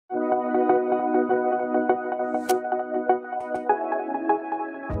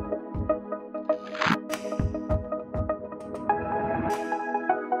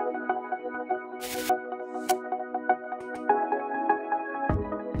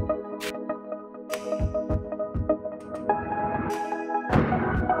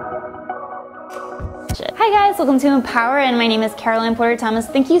Hi guys, welcome to Empower, and my name is Caroline Porter Thomas.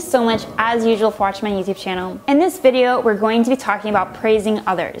 Thank you so much as usual for watching my YouTube channel. In this video, we're going to be talking about praising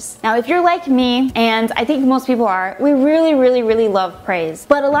others. Now, if you're like me, and I think most people are, we really love praise.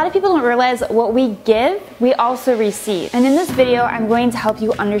 But a lot of people don't realize what we give, we also receive. And in this video, I'm going to help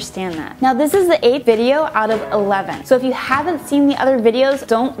you understand that. Now, this is the 8th video out of 11. So if you haven't seen the other videos,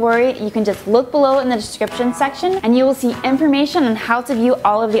 don't worry, you can just look below in the description section and you will see information on how to view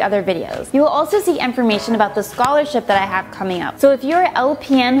all of the other videos. You will also see information about the scholarship that I have coming up. So if you're an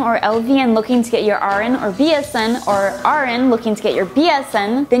LPN or LVN looking to get your RN or BSN, or RN looking to get your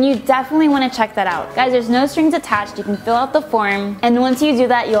BSN, then you definitely want to check that out. Guys, there's no strings attached. You can fill out the form, and once you do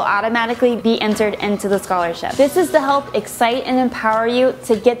that, you'll automatically be entered into the scholarship. This is to help excite and empower you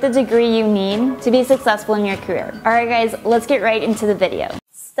to get the degree you need to be successful in your career. Alright guys, let's get right into the video.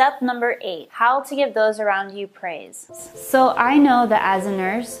 Step number 8, how to give those around you praise. So I know that as a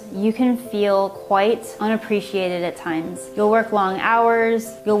nurse, you can feel quite unappreciated at times. You'll work long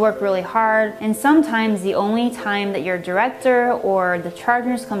hours, you'll work really hard, and sometimes the only time that your director or the charge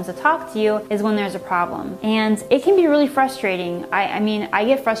nurse comes to talk to you is when there's a problem. And it can be really frustrating. I mean, I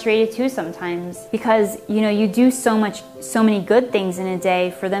get frustrated too sometimes because, you know, you do so many good things in a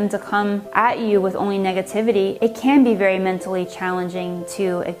day. For them to come at you with only negativity, it can be very mentally challenging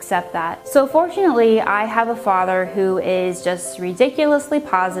to accept that. So fortunately, I have a father who is just ridiculously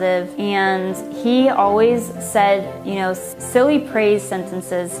positive, and he always said, you know, silly praise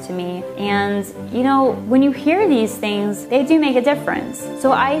sentences to me. And, you know, when you hear these things, they do make a difference.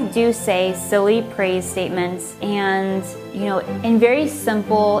 So I do say silly praise statements, and, you know, in very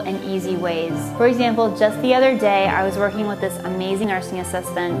simple and easy ways. For example, just the other day, I was working with this amazing nursing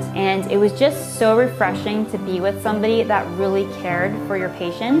assistant, and it was just so refreshing to be with somebody that really cared for your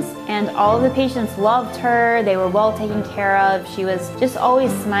patients. And all of the patients loved her. They were well taken care of. She was just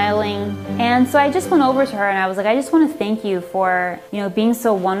always smiling. And so I just went over to her and I was like, I just want to thank you for, you know, being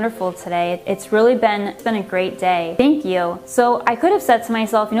so wonderful today. It's been a great day. Thank you. So I could have said to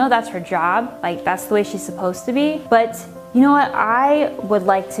myself, you know, that's her job. Like, that's the way she's supposed to be. But you know what? I would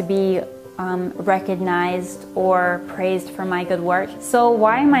like to be recognized or praised for my good work. So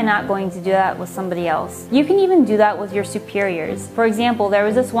why am I not going to do that with somebody else? You can even do that with your superiors. For example, there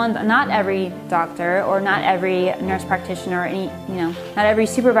was this one, not every doctor or not every nurse practitioner or not every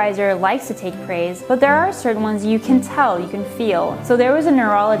supervisor likes to take praise, but there are certain ones you can tell, you can feel. So there was a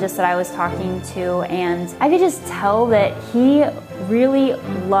neurologist that I was talking to, and I could just tell that he really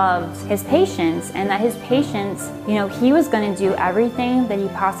loved his patients, and that his patients, you know, he was going to do everything that he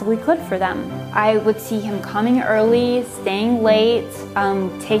possibly could for them. I would see him coming early, staying late,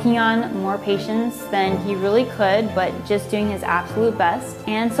 taking on more patients than he really could, but just doing his absolute best.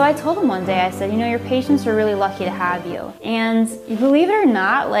 And so I told him one day, I said, you know, your patients are really lucky to have you. And believe it or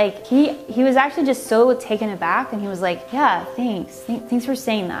not, like he was actually just so taken aback, and he was like, yeah, thanks for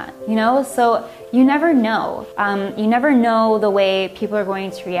saying that, you know. So you never know. You never know the way people are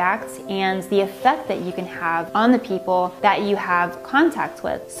going to react and the effect that you can have on the people that you have contact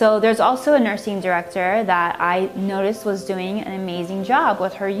with. So there's also a nursing director that I noticed was doing an amazing job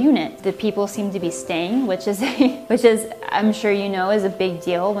with her unit. The people seem to be staying, which is I'm sure you know, is a big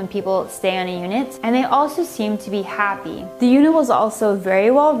deal when people stay on a unit. And they also seem to be happy. The unit was also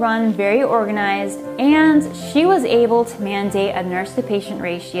very well run, very organized, and she was able to mandate a nurse to patient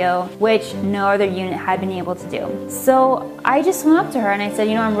ratio, which no other unit had been able to do. So I just went up to her and I said,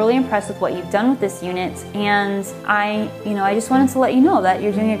 you know, I'm really impressed with what you've done with this unit, and I just wanted to let you know that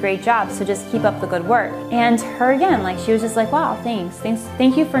you're doing a great job, so just keep up the good work. And her again, like, she was just like, wow,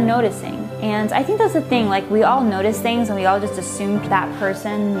 thank you for noticing. And I think that's the thing, like, we all notice things and we all just assume that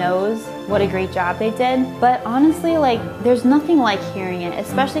person knows what a great job they did. But honestly, like, there's nothing like hearing it,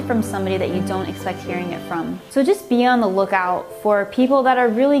 especially from somebody that you don't expect hearing it from. So just be on the lookout for people that are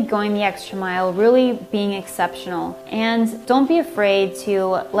really going the extra mile, really being exceptional. And don't be afraid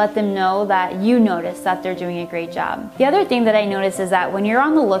to let them know that you notice that they're doing a great job. The other thing that I notice is that when you're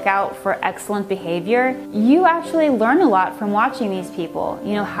on the lookout for excellent behavior, you actually learn a lot from watching these people.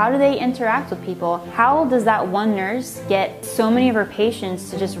 You know, how do they interact with people? How does that one nurse get so many of her patients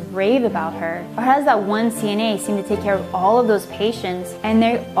to just rave about her? Or how does that one CNA seem to take care of all of those patients and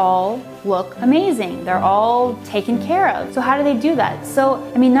they all look amazing? They're all taken care of. So how do they do that? So,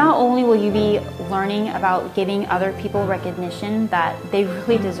 I mean, not only will you be learning about giving other people recognition that they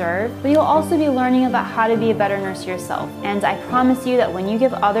really deserve, but you'll also be learning about how to be a better nurse yourself. And I promise you that when you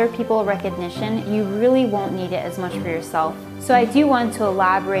give other people recognition, you really won't need it as much for yourself. So I do want to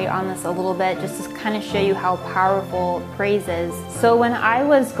elaborate on this a little bit just to kind of show you how powerful praise is. So when I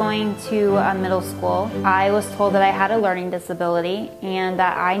was going to middle school, I was told that I had a learning disability and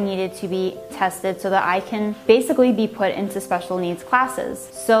that I needed to be tested so that I can basically be put into special needs classes.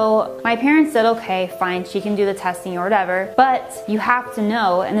 So my parents said, okay, fine, she can do the testing or whatever, but you have to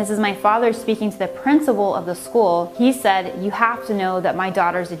know, and this is my father speaking to the principal of the school, he said, you have to know that my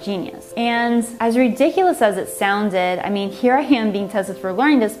daughter's a genius. And as ridiculous as it sounded, I mean, here I am being tested for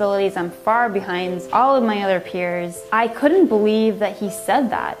learning disabilities. I'm far behind all of my other peers. I couldn't believe that he said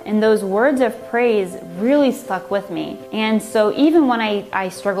that. And those words of praise really stuck with me. And so even when I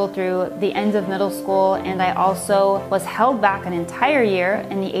struggled through the end of middle school, and I also was held back an entire year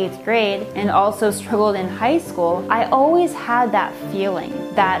in the 8th grade and also struggled in high school, I always had that feeling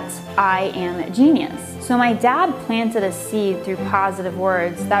that I am a genius. So my dad planted a seed through positive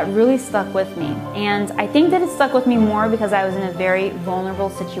words that really stuck with me. And I think that it stuck with me more because I was in a very vulnerable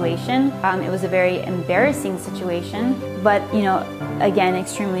situation. It was a very embarrassing situation, but again,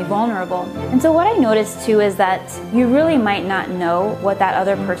 extremely vulnerable. And so what I noticed too is that you really might not know what that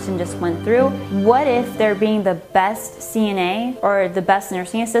other person just went through. What if they're being the best CNA or the best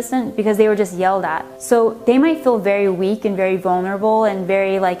nursing assistant because they were just yelled at? So they might feel very weak and very vulnerable and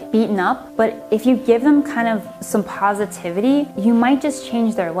very beaten up, but if you give them kind of some positivity, you might just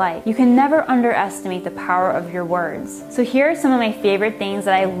change their life. You can never underestimate the power of your words. So here are some of my favorite things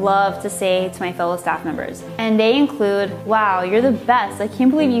that I love to say to my fellow staff members. And they include, wow, you're the best. I can't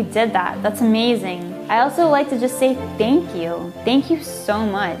believe you did that. That's amazing. I also like to just say thank you. Thank you so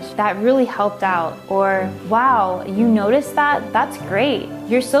much. That really helped out. Or, wow, you noticed that? That's great.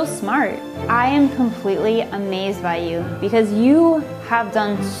 You're so smart. I am completely amazed by you because you have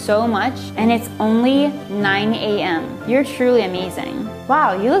done so much and it's only 9 a.m. You're truly amazing.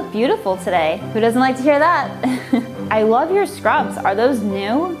 Wow, you look beautiful today. Who doesn't like to hear that? I love your scrubs. Are those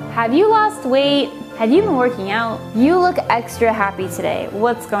new? Have you lost weight? Have you been working out? You look extra happy today.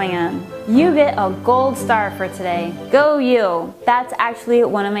 What's going on? You get a gold star for today. Go you. That's actually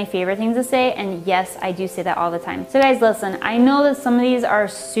one of my favorite things to say, and yes, I do say that all the time. So guys, listen, I know that some of these are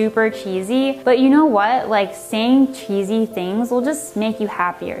super cheesy, but you know what? Saying cheesy things will just make you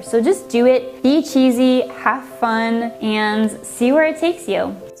happier. So just do it, be cheesy, have fun, and see where it takes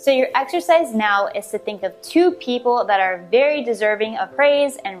you. So your exercise now is to think of 2 people that are very deserving of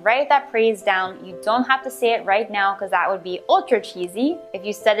praise and write that praise down. You don't have to say it right now because that would be ultra cheesy if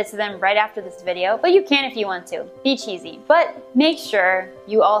you said it to them right after this video, but you can if you want to. Be cheesy. But make sure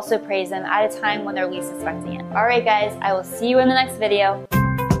you also praise them at a time when they're least expecting it. Alright guys, I will see you in the next video.